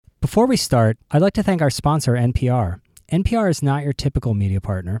Before we start, I'd like to thank our sponsor, NPR. NPR is not your typical media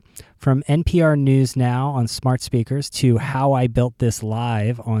partner. From NPR News Now on smart speakers to How I Built This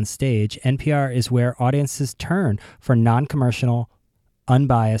Live on stage, NPR is where audiences turn for non-commercial,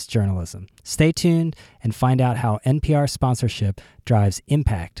 unbiased journalism. Stay tuned and find out how NPR sponsorship drives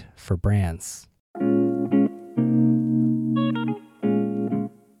impact for brands.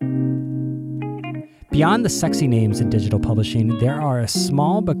 Beyond the sexy names in digital publishing, there are a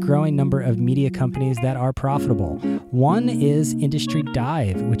small but growing number of media companies that are profitable. One is Industry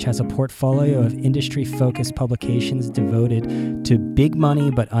Dive, which has a portfolio of industry-focused publications devoted to big money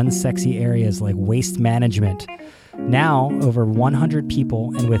but unsexy areas like waste management. Now, over 100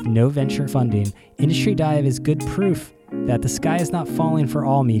 people and with no venture funding, Industry Dive is good proof that the sky is not falling for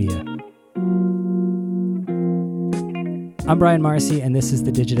all media. I'm Brian Marcy, and this is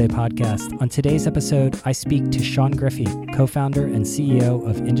the Digiday Podcast. On today's episode, I speak to Sean Griffey, co-founder and CEO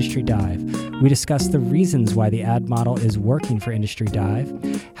of Industry Dive. We discuss the reasons why the ad model is working for Industry Dive,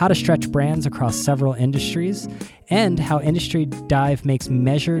 how to stretch brands across several industries, and how Industry Dive makes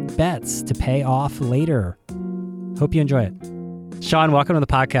measured bets to pay off later. Hope you enjoy it. Sean, welcome to the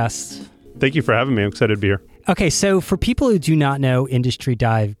podcast. Thank you for having me. I'm excited to be here. Okay, so for people who do not know Industry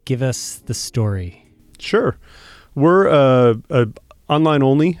Dive, give us the story. Sure. We're a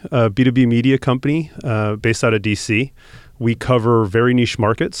online-only B2B media company based out of D.C. We cover very niche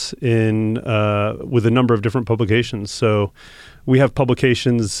markets with a number of different publications. So we have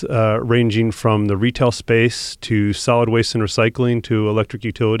publications ranging from the retail space to solid waste and recycling to electric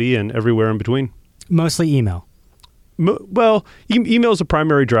utility and everywhere in between. Mostly email. Well, email is a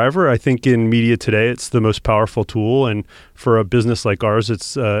primary driver. I think in media today, it's the most powerful tool. And for a business like ours,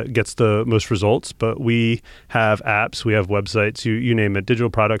 it's gets the most results. But we have apps, we have websites, you name it, digital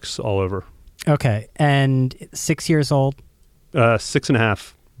products all over. Okay. And 6 years old?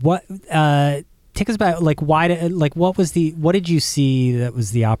 6.5. What, take us back, what did you see that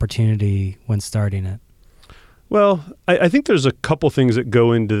was the opportunity when starting it? Well, I think there's a couple things that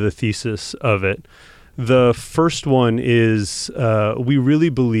go into the thesis of it. The first one is we really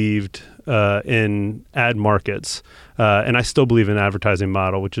believed in ad markets, and I still believe in the advertising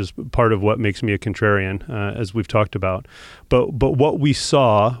model, which is part of what makes me a contrarian, as we've talked about. But what we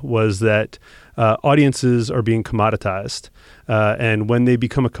saw was that audiences are being commoditized, and when they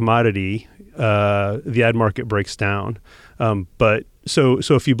become a commodity, the ad market breaks down. So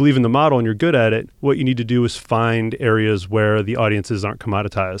if you believe in the model and you're good at it, what you need to do is find areas where the audiences aren't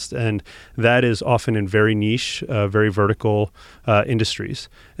commoditized. And that is often in very niche, very vertical industries.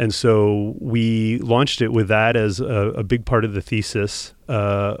 And so we launched it with that as a big part of the thesis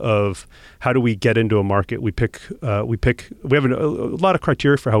of how do we get into a market. We have a lot of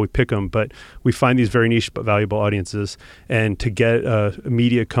criteria for how we pick them, but we find these very niche but valuable audiences. And to get a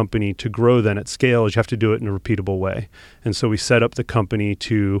media company to grow then at scale, you have to do it in a repeatable way. And so we set up the company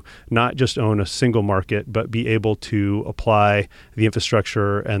to not just own a single market, but be able to apply the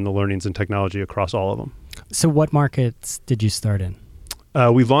infrastructure and the learnings and technology across all of them. So what markets did you start in?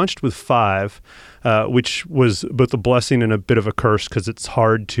 We launched with 5, which was both a blessing and a bit of a curse because it's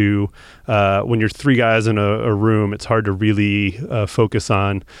hard to, when you're 3 guys in a room, it's hard to really focus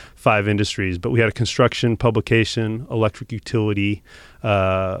on 5 industries. But we had a construction, publication, electric utility,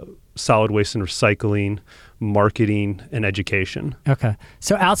 solid waste and recycling, marketing, and education. Okay.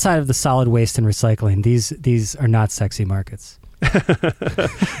 So outside of the solid waste and recycling, these are not sexy markets.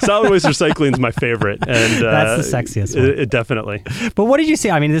 Solid waste recycling is my favorite, and that's the sexiest one. It definitely. But what did you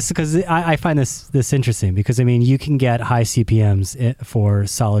see? I mean, this because I find this interesting because I mean you can get high CPMs for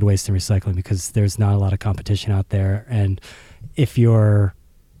solid waste and recycling because there's not a lot of competition out there, and if you're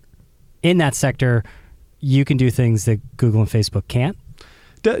in that sector, you can do things that Google and Facebook can't.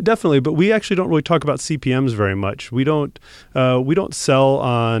 Definitely, but we actually don't really talk about CPMs very much. We don't sell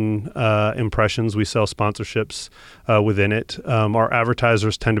on impressions. We sell sponsorships within it. Our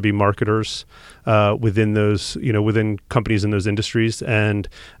advertisers tend to be marketers within those, within companies in those industries, and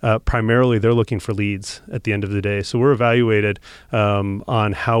primarily they're looking for leads at the end of the day. So we're evaluated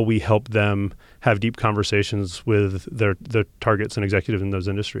on how we help them have deep conversations with their targets and executives in those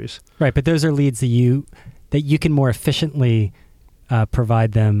industries. Right, but those are leads that you can more efficiently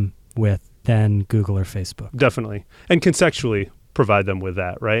provide them with than Google or Facebook. Definitely. And contextually provide them with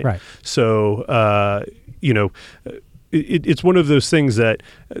that, right? Right. So, it's one of those things that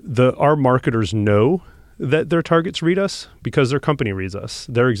our marketers know that their targets read us because their company reads us.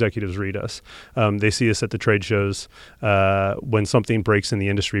 Their executives read us. They see us at the trade shows. When something breaks in the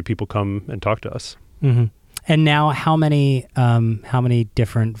industry, people come and talk to us. Mm-hmm. And now how many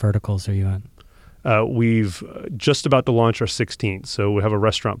different verticals are you in? We've just about to launch our 16th. So we have a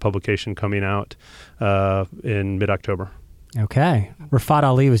restaurant publication coming out in mid-October. Okay. Rafat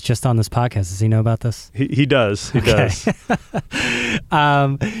Ali was just on this podcast. Does he know about this? He does. He does.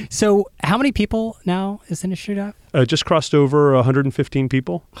 So how many people now is Industry Dive? Just crossed over 115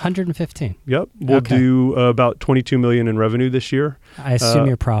 people. 115. Yep. We'll do about $22 million in revenue this year. I assume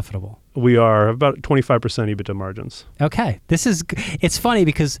you're profitable. We are about 25% EBITDA margins. Okay. It's funny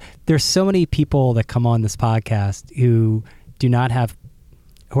because there's so many people that come on this podcast who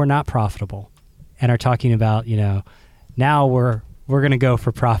are not profitable and are talking about, now we're going to go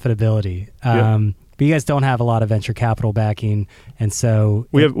for profitability. But you guys don't have a lot of venture capital backing, and so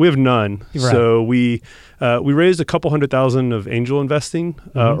we have none. Right. So we raised a couple $100,000 of angel investing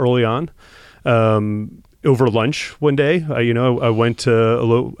early on. Over lunch one day, I went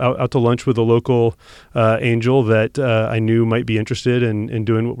out to lunch with a local angel that I knew might be interested in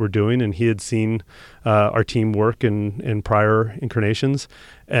doing what we're doing, and he had seen our team work in prior incarnations.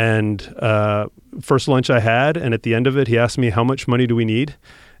 And first lunch I had, and at the end of it, he asked me, how much money do we need?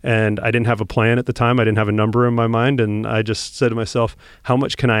 And I didn't have a plan at the time. I didn't have a number in my mind. And I just said to myself, how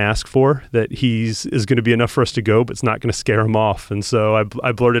much can I ask for that is going to be enough for us to go, but it's not going to scare him off? And so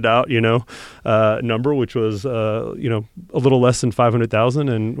I blurted out, a number, which was, a little less than 500,000,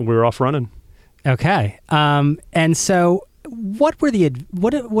 and we were off running. Okay. And so what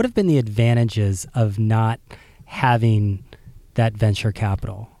have been the advantages of not having that venture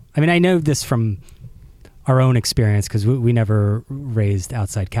capital? I mean, I know this from our own experience because we never raised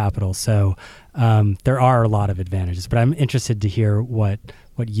outside capital. So there are a lot of advantages, but I'm interested to hear what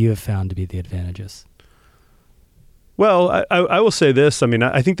you have found to be the advantages. Well, I will say this. I mean,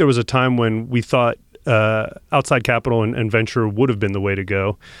 I think there was a time when we thought outside capital and venture would have been the way to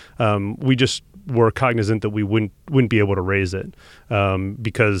go. We just were cognizant that we wouldn't be able to raise it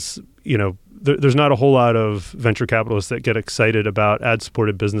because, there's not a whole lot of venture capitalists that get excited about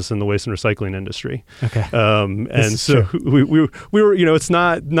ad-supported business in the waste and recycling industry. Okay. And so we were, it's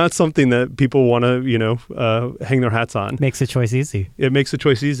not something that people want to, hang their hats on. Makes the choice easy. It makes the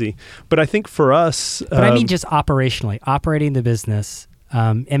choice easy. But I think for us... But I mean just operationally, operating the business,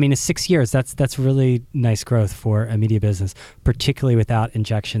 in 6 years, that's really nice growth for a media business, particularly without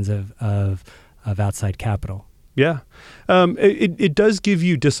injections of outside capital. Yeah. It does give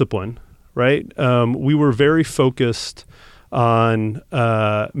you discipline. Right? We were very focused on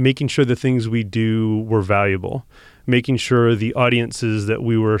making sure the things we do were valuable, making sure the audiences that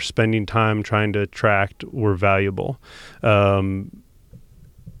we were spending time trying to attract were valuable. I'm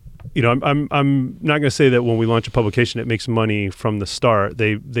not going to say that when we launch a publication it makes money from the start.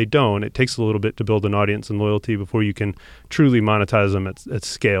 They don't. It takes a little bit to build an audience and loyalty before you can truly monetize them at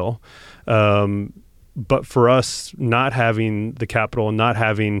scale. But for us, not having the capital and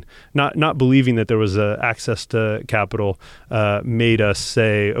not believing that there was access to capital made us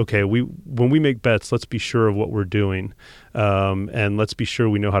say, okay, when we make bets, let's be sure of what we're doing, and let's be sure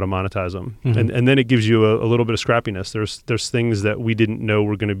we know how to monetize them. Mm-hmm. And then it gives you a little bit of scrappiness. There's things that we didn't know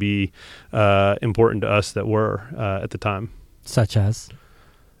were going to be important to us that were at the time. Such as?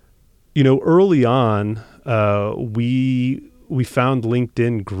 Early on, we found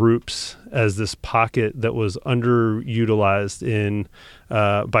LinkedIn groups as this pocket that was underutilized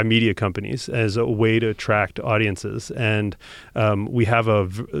by media companies as a way to attract audiences. And we have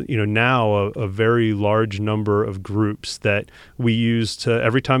now a very large number of groups that we use to,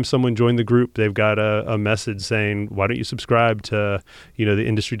 every time someone joined the group, they've got a message saying, why don't you subscribe to, the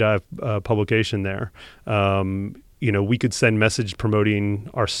Industry Dive publication there. We could send message promoting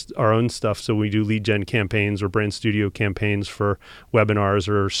our own stuff. So we do lead gen campaigns or brand studio campaigns for webinars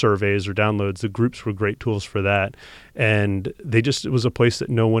or surveys or downloads. The groups were great tools for that. And it was a place that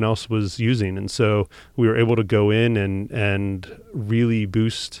no one else was using. And so we were able to go in and really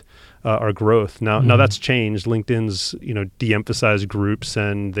boost our growth. Now that's changed. LinkedIn's, de-emphasized groups,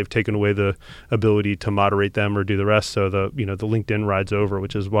 and they've taken away the ability to moderate them or do the rest. So the LinkedIn ride's over,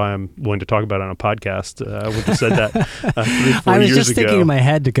 which is why I'm willing to talk about it on a podcast. I wouldn't have said that 3 or 4 years ago. I was just thinking in my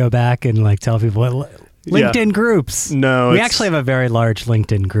head to go back and tell people LinkedIn groups. No, we actually have a very large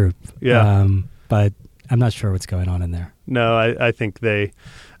LinkedIn group. Yeah, but I'm not sure what's going on in there. No, I think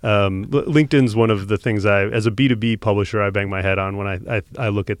LinkedIn's one of the things as a B2B publisher, I bang my head on when I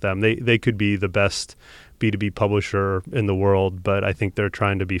look at them. They could be the best B2B publisher in the world, but I think they're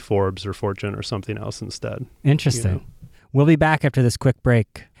trying to be Forbes or Fortune or something else instead. Interesting. We'll be back after this quick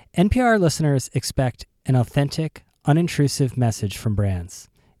break. NPR listeners expect an authentic, unintrusive message from brands.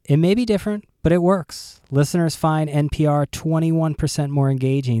 It may be different, but it works. Listeners find NPR 21% more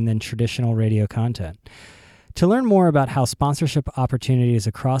engaging than traditional radio content. To learn more about how sponsorship opportunities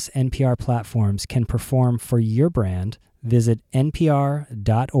across NPR platforms can perform for your brand, visit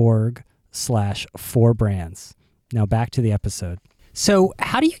npr.org/4brands. Now back to the episode. So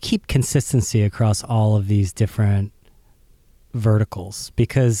how do you keep consistency across all of these different verticals?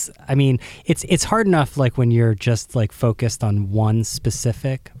 Because I mean, it's hard enough like when you're just like focused on one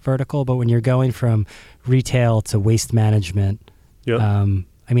specific vertical, but when you're going from retail to waste management, I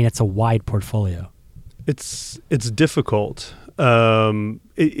mean, it's a wide portfolio. It's difficult.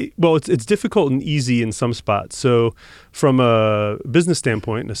 It's difficult and easy in some spots. So from a business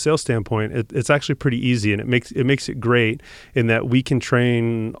standpoint and a sales standpoint, it's actually pretty easy, and it makes it great in that we can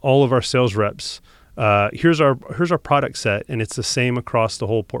train all of our sales reps. Here's our product set, and it's the same across the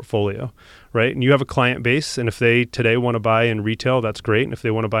whole portfolio, right? And you have a client base, and if they today want to buy in retail, that's great. And if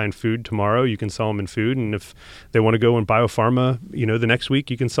they want to buy in food tomorrow, you can sell them in food. And if they want to go in biopharma, the next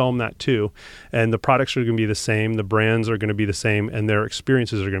week, you can sell them that too. And the products are going to be the same, the brands are going to be the same, and their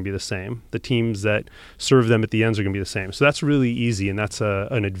experiences are going to be the same. The teams that serve them at the ends are going to be the same. So that's really easy, and that's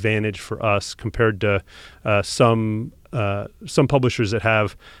an advantage for us compared to some publishers that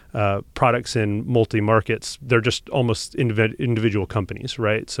have products in multi-markets. They're just almost individual companies,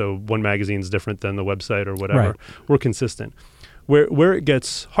 right? So one magazine is different than the website or whatever. Right. We're consistent. Where it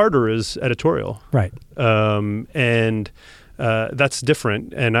gets harder is editorial. Right. And that's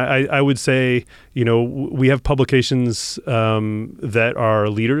different. And I would say, we have publications that are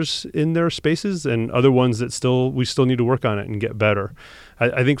leaders in their spaces and other ones that we still need to work on it and get better.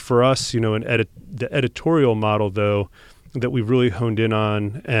 I think for us, the editorial model, though, that we've really honed in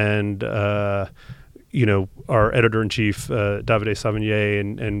on, and our editor-in-chief, Davide Savigny,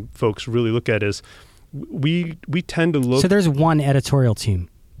 and folks really look at is we tend to look... So there's one editorial team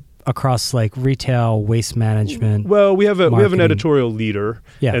across like retail, waste management. Well, we have an editorial leader,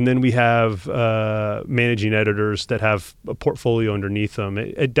 yeah. And then we have managing editors that have a portfolio underneath them.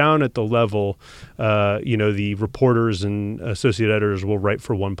 Down at the level, the reporters and associate editors will write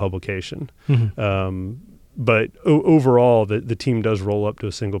for one publication. Mm-hmm. But overall, the team does roll up to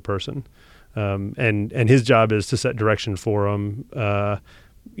a single person, and his job is to set direction for them.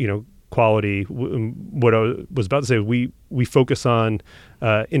 Quality. What I was about to say, we focus on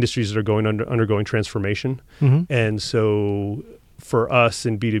industries that are undergoing transformation, mm-hmm. And so for us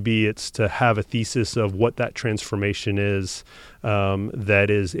in B2B, it's to have a thesis of what that transformation is that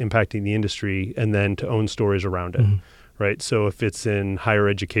is impacting the industry, and then to own stories around it. Mm-hmm. Right. So if it's in higher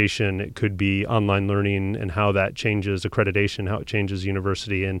education, it could be online learning and how that changes accreditation, how it changes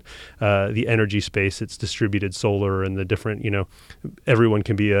university, and the energy space. It's distributed solar and the different, everyone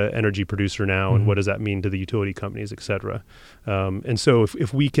can be an energy producer now. Mm-hmm. And what does that mean to the utility companies, et cetera? And so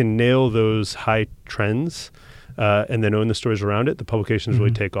if we can nail those high trends and then own the stories around it, the publications mm-hmm.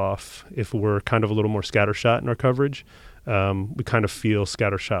 really take off. If we're kind of a little more scattershot in our coverage, we kind of feel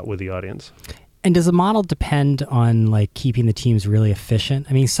scattershot with the audience. And does the model depend on like keeping the teams really efficient?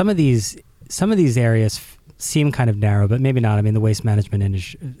 I mean, some of these areas seem kind of narrow, but maybe not. I mean, the waste management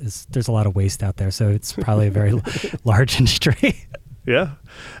industry there's a lot of waste out there, so it's probably a very large industry. Yeah,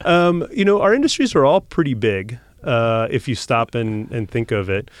 our industries are all pretty big if you stop and think of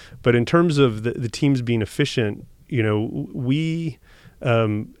it. But in terms of the teams being efficient, we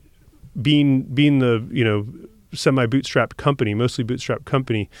being the semi-bootstrapped company, mostly bootstrapped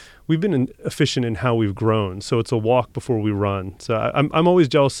company, we've been efficient in how we've grown. So it's a walk before we run. So I'm always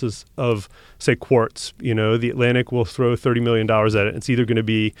jealous of, say, Quartz. The Atlantic will throw $30 million at it. It's either going to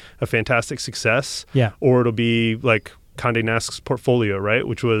be a fantastic success, yeah, or it'll be like Condé Nast's portfolio, right?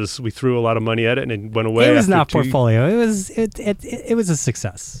 Which was, we threw a lot of money at it and it went away. It was not portfolio. It was a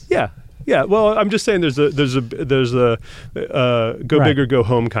success. Yeah. Yeah, well, I'm just saying there's a go right. Big or go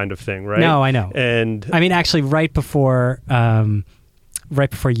home kind of thing, right? No, I know. And I mean, actually, right before you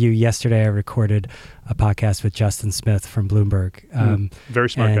yesterday, I recorded a podcast with Justin Smith from Bloomberg. Very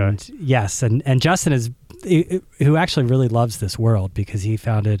smart guy. Yes, and Justin is who actually really loves this world because he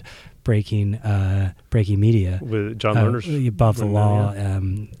founded Breaking Media with John Lerner's Above the Law,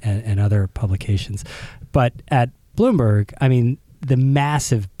 and other publications. But at Bloomberg, I mean, the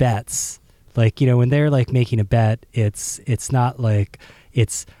massive bets, like, when they're like making a bet, it's not like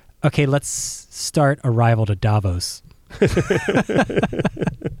it's okay, let's start Arrival to Davos.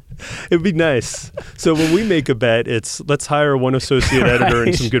 It'd be nice. So when we make a bet, it's let's hire one associate editor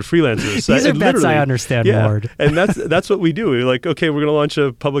and some good freelancers. These are bets I understand, Ward. And that's what we do. We're like, okay, we're going to launch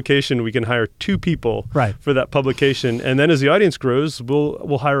a publication. We can hire 2 people for that publication, and then as the audience grows,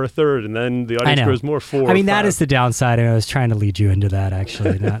 we'll hire a third, and then the audience grows more. 4. I mean, that is the downside, and I was trying to lead you into that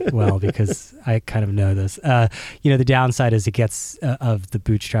actually, not well, because I kind of know this. The downside is it gets of the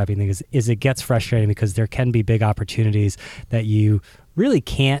bootstrapping thing is it gets frustrating because there can be big opportunities that you really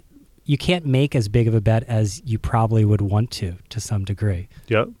can't make as big of a bet as you probably would want to some degree.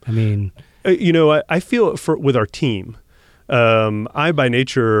 Yep. I mean, I feel with our team, I by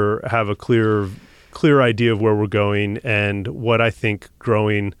nature have a clear idea of where we're going and what I think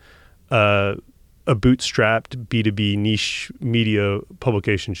growing a bootstrapped B2B niche media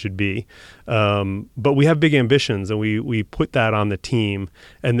publication should be. But we have big ambitions, and we put that on the team,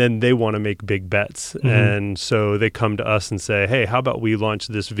 and then they want to make big bets. Mm-hmm. And so they come to us and say, hey, how about we launch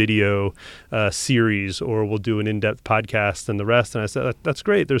this video series, or we'll do an in-depth podcast and the rest. And I said, that's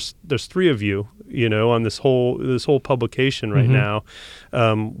great. There's 3 of you, on this whole publication right now.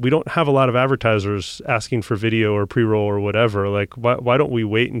 We don't have a lot of advertisers asking for video or pre-roll or whatever. Like, why don't we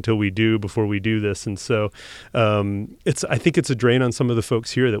wait until we do before we do this? And so I think it's a drain on some of the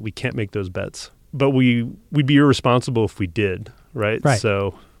folks here that we can't make those bets. But we'd be irresponsible if we did, right?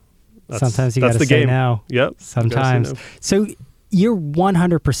 So sometimes you got to say no. Yep. Sometimes. No. So you're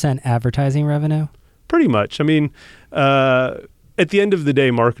 100% advertising revenue? Pretty much. I mean, at the end of the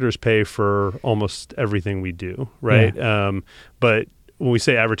day, marketers pay for almost everything we do, right? Yeah. But when we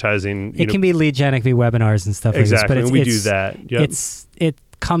say advertising, it can be lead gen, it can be webinars and stuff like this. Exactly, and we do that. Yep. It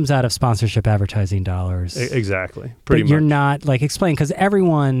comes out of sponsorship advertising dollars. Exactly, pretty much. You're not, explain, because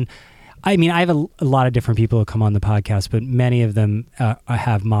everyone... I mean, I have a lot of different people who come on the podcast, but many of them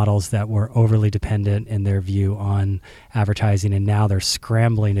have models that were overly dependent in their view on advertising, and now they're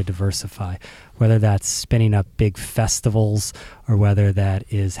scrambling to diversify, whether that's spinning up big festivals or whether that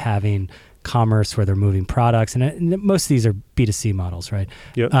is having commerce where they're moving products. And most of these are B2C models, right?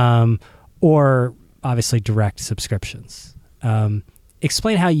 Yep. Or obviously direct subscriptions.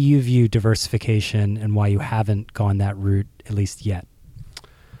 Explain how you view diversification and why you haven't gone that route, at least yet.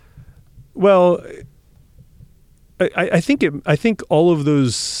 Well, I think all of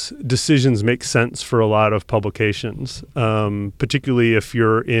those decisions make sense for a lot of publications, particularly if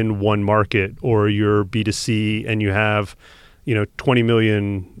you're in one market or you're B2C and you have, 20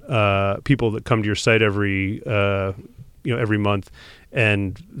 million people that come to your site every month,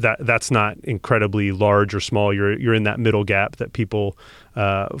 and that's not incredibly large or small. You're in that middle gap that people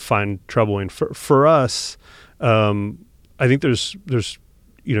find troubling. For us, I think there's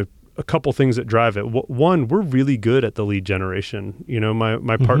a couple things that drive it. One, we're really good at the lead generation.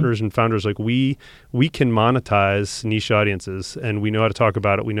 My partners and founders, we can monetize niche audiences, and we know how to talk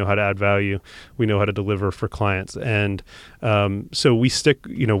about it. We know how to add value. We know how to deliver for clients. And so we stick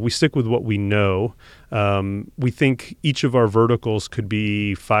with what we know. We think each of our verticals could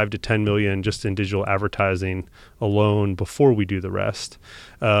be 5 to 10 million just in digital advertising alone before we do the rest.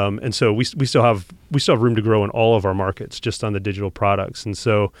 And so we still have room to grow in all of our markets just on the digital products. And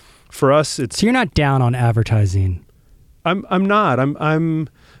so for us, it's... So you're not down on advertising? I'm not. I'm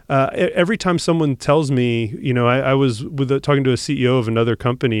every time someone tells me, I was talking to a CEO of another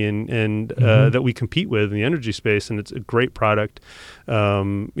company and that we compete with in the energy space, and it's a great product.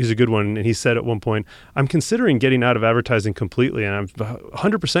 He's a good one, and he said at one point, "I'm considering getting out of advertising completely," and I'm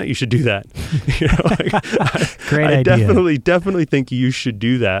 100% you should do that. Great idea. I definitely think you should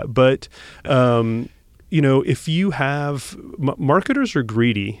do that. But if you have marketers are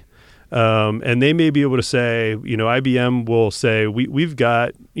greedy. And they may be able to say, IBM will say, we've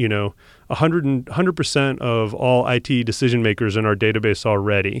got, 100% of all IT decision makers in our database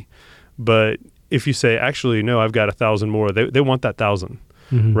already. But if you say, actually, no, I've got 1,000 more, they want that 1,000,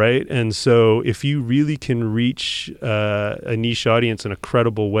 right? And so if you really can reach a niche audience in a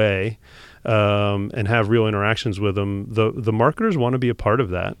credible way and have real interactions with them, the marketers want to be a part of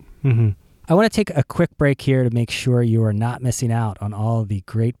that. Mm-hmm. I want to take a quick break here to make sure you are not missing out on all of the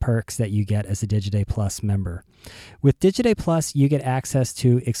great perks that you get as a Digiday Plus member. With Digiday Plus, you get access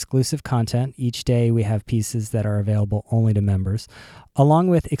to exclusive content. Each day we have pieces that are available only to members, along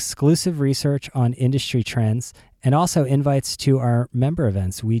with exclusive research on industry trends and also invites to our member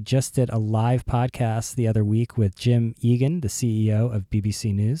events. We just did a live podcast the other week with Jim Egan, the CEO of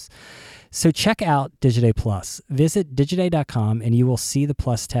BBC News. So check out Digiday Plus. Visit digiday.com and you will see the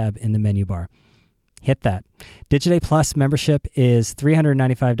Plus tab in the menu bar. Hit that. Digiday Plus membership is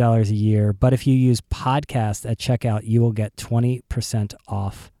 $395 a year, but if you use podcast at checkout, you will get 20%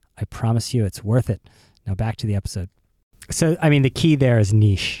 off. I promise you it's worth it. Now back to the episode. So, the key there is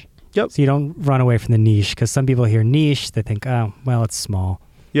niche. Yep. So you don't run away from the niche, because some people hear niche, they think, oh, well, it's small.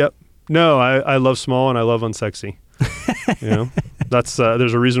 Yep. No, I love small and I love unsexy. That's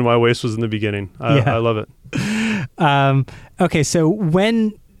there's a reason why waste was in the beginning. I love it. Okay, so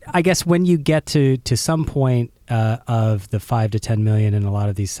when you get to some point of the 5 to 10 million in a lot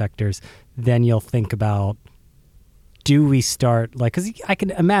of these sectors, then you'll think about, do we start, like, because I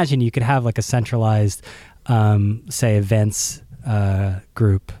can imagine you could have like a centralized, say, events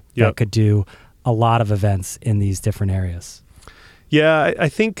group that could do a lot of events in these different areas. Yeah, I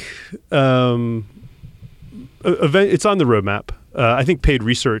think it's on the roadmap. I think paid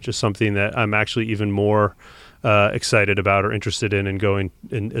research is something that I'm actually even more excited about or interested in and going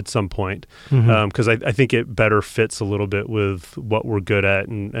in at some point, because I think it better fits a little bit with what we're good at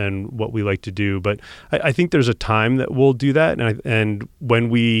and what we like to do. But I think there's a time that we'll do that, and when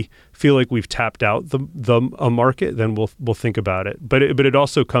we feel like we've tapped out a market, then we'll think about it. But it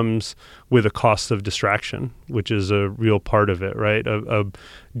also comes with a cost of distraction, which is a real part of it, right? Of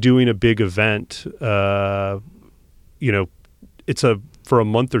doing a big event, it's for a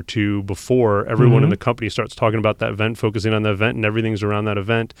month or two before everyone in the company starts talking about that event, focusing on the event, and everything's around that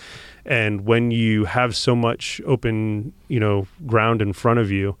event. And when you have so much open, ground in front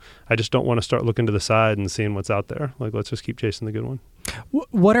of you, I just don't want to start looking to the side and seeing what's out there. Like, let's just keep chasing the good one.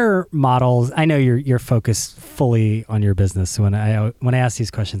 What are models? I know you're focused fully on your business. So when I ask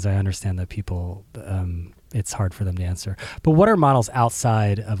these questions, I understand that people, it's hard for them to answer. But what are models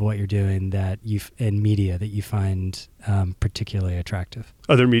outside of what you're doing in media that you find particularly attractive?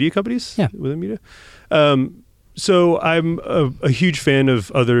 Other media companies? Yeah. Within media? So I'm a huge fan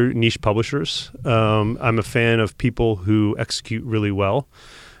of other niche publishers. I'm a fan of people who execute really well.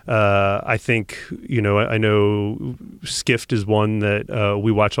 I think, I know Skift is one that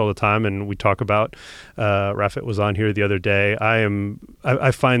we watch all the time and we talk about. Rafet was on here the other day.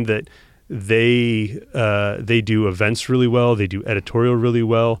 I find that they do events really well. They do editorial really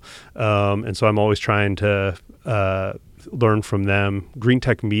well. And so I'm always trying to learn from them. Green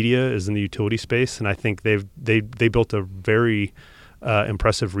Tech Media is in the utility space, and I think they built a very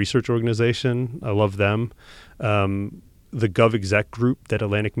impressive research organization. I love them. The GovExec group that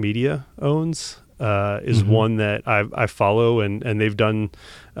Atlantic Media owns is one that I follow, and they've done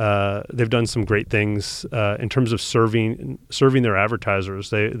some great things in terms of serving their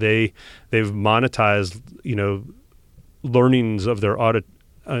advertisers. They've monetized learnings of their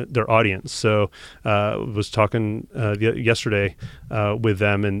audience. So was talking yesterday with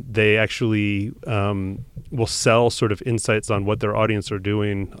them, and they actually will sell sort of insights on what their audience are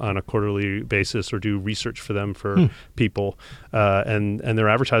doing on a quarterly basis, or do research for them for people, and their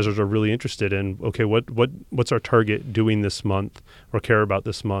advertisers are really interested in, okay, what's our target doing this month or care about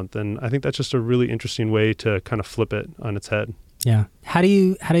this month. And I think that's just a really interesting way to kind of flip it on its head. Yeah. How do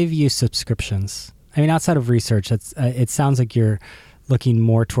you view subscriptions? I mean, outside of research, it sounds like you're looking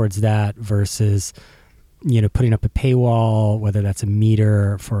more towards that versus, putting up a paywall, whether that's a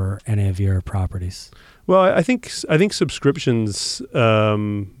meter for any of your properties. Well, I think subscriptions,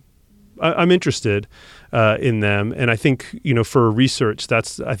 I'm interested in them. And I think, for research, I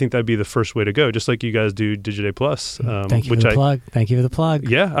think that'd be the first way to go, just like you guys do Digiday Plus. Thank you for the plug. Thank you for the plug.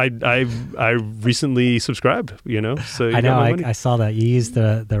 Yeah, I recently subscribed, so I know, I saw that. You used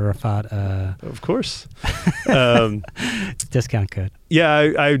the Rafat. Of course. Discount code.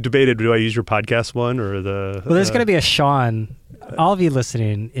 Yeah, I debated, do I use your podcast one or the... Well, there's going to be a Sean. All of you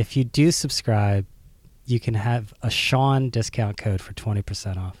listening, if you do subscribe, you can have a Sean discount code for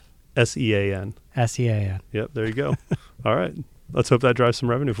 20% off. SEAN. SEAN. Yep, there you go. All right. Let's hope that drives some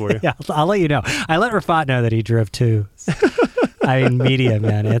revenue for you. Yeah, I'll let you know. I let Rafat know that he drove too. I mean, media,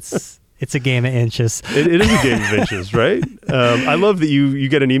 man, it's a game of inches. It is a game of inches, right? I love that you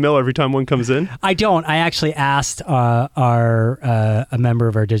get an email every time one comes in. I don't. I actually asked a member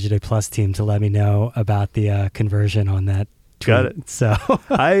of our Digiday Plus team to let me know about the conversion on that tweet. Got it. So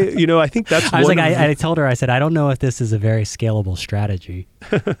I think that's. I told her, I said, I don't know if this is a very scalable strategy.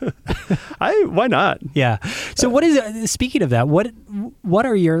 Why not? Yeah. So what is it? Speaking of that, what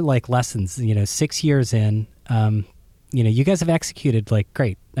are your lessons? 6 years in, you guys have executed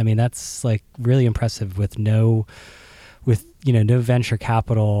great. I mean, that's really impressive with no venture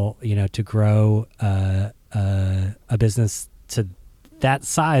capital, to grow a business to that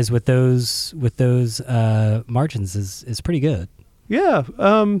size with those margins is pretty good. Yeah.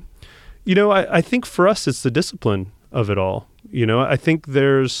 I think for us, it's the discipline of it all. I think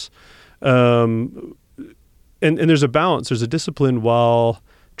there's, and there's a balance. There's a discipline while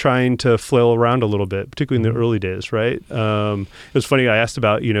trying to flail around a little bit, particularly in the early days, right? It was funny. I asked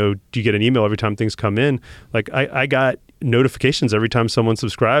about, do you get an email every time things come in? I got notifications every time someone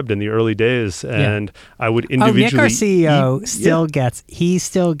subscribed in the early days, and I would individually. Nick, our CEO, still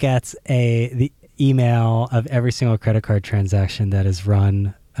gets the email of every single credit card transaction that is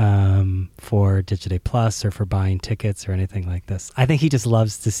run for Digiday Plus or for buying tickets or anything like this. I think he just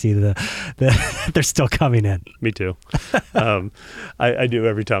loves to see the they're still coming in. Me too. I do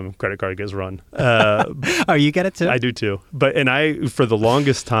every time a credit card gets run. Oh, you get it too? I do too. But for the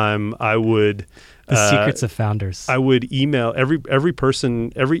longest time, I would. The secrets of founders. I would email every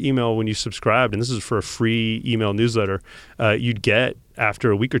email when you subscribed, and this is for a free email newsletter, you'd get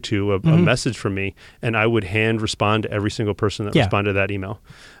after a week or two a message from me, and I would hand respond to every single person that responded to that email.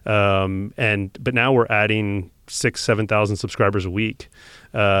 But now we're adding 6,000-7,000 subscribers a week,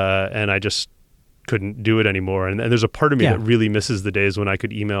 and I just couldn't do it anymore. And there's a part of me that really misses the days when I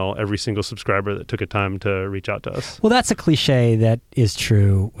could email every single subscriber that took a time to reach out to us. Well, that's a cliche that is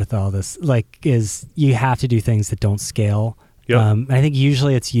true with all this, is you have to do things that don't scale. Yep. I think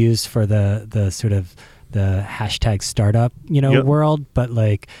usually it's used for the sort of the hashtag startup, world, but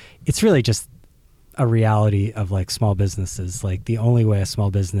it's really just a reality of small businesses. The only way a small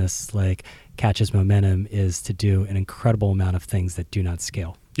business catches momentum is to do an incredible amount of things that do not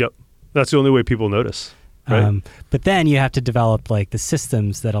scale. Yep. That's the only way people notice. Right? But then you have to develop the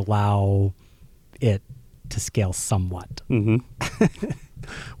systems that allow it to scale somewhat. Mm-hmm.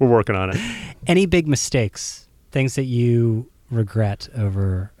 We're working on it. Any big mistakes, things that you regret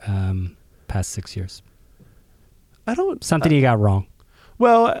over past 6 years? Something you got wrong.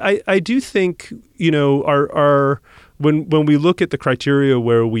 Well, I do think, our when we look at the criteria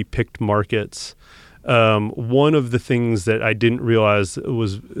where we picked markets, one of the things that I didn't realize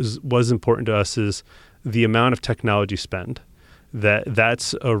was important to us is the amount of technology spend.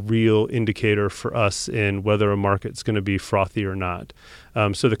 That's a real indicator for us in whether a market's going to be frothy or not.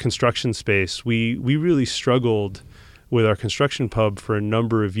 So the construction space, we really struggled with our construction pub for a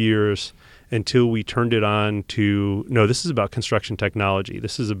number of years until we turned it on to, no, this is about construction technology.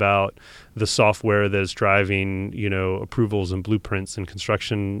 This is about the software that's driving, approvals and blueprints and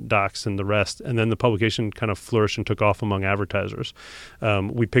construction docs and the rest. And then the publication kind of flourished and took off among advertisers.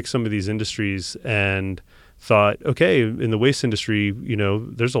 We picked some of these industries and thought, okay, in the waste industry,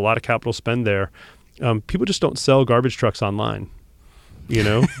 there's a lot of capital spend there. People just don't sell garbage trucks online.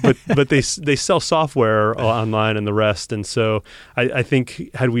 But they sell software online and the rest. And so I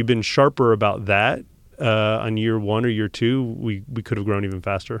think had we been sharper about that on year one or year two, we could have grown even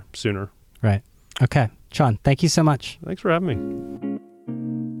faster sooner. Right. Okay. Sean, thank you so much. Thanks for having me.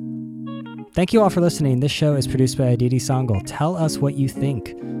 Thank you all for listening. This show is produced by Aditi Sangal. Tell us what you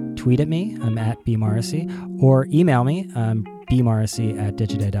think. Tweet at me. I'm at bmorrissey. Or email me.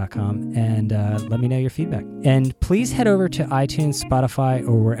 bmorrissey@digiday.com, and let me know your feedback. And please head over to iTunes, Spotify,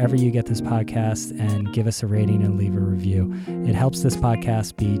 or wherever you get this podcast and give us a rating and leave a review. It helps this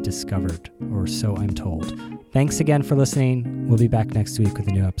podcast be discovered, or so I'm told. Thanks again for listening. We'll be back next week with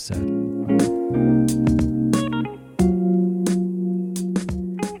a new episode.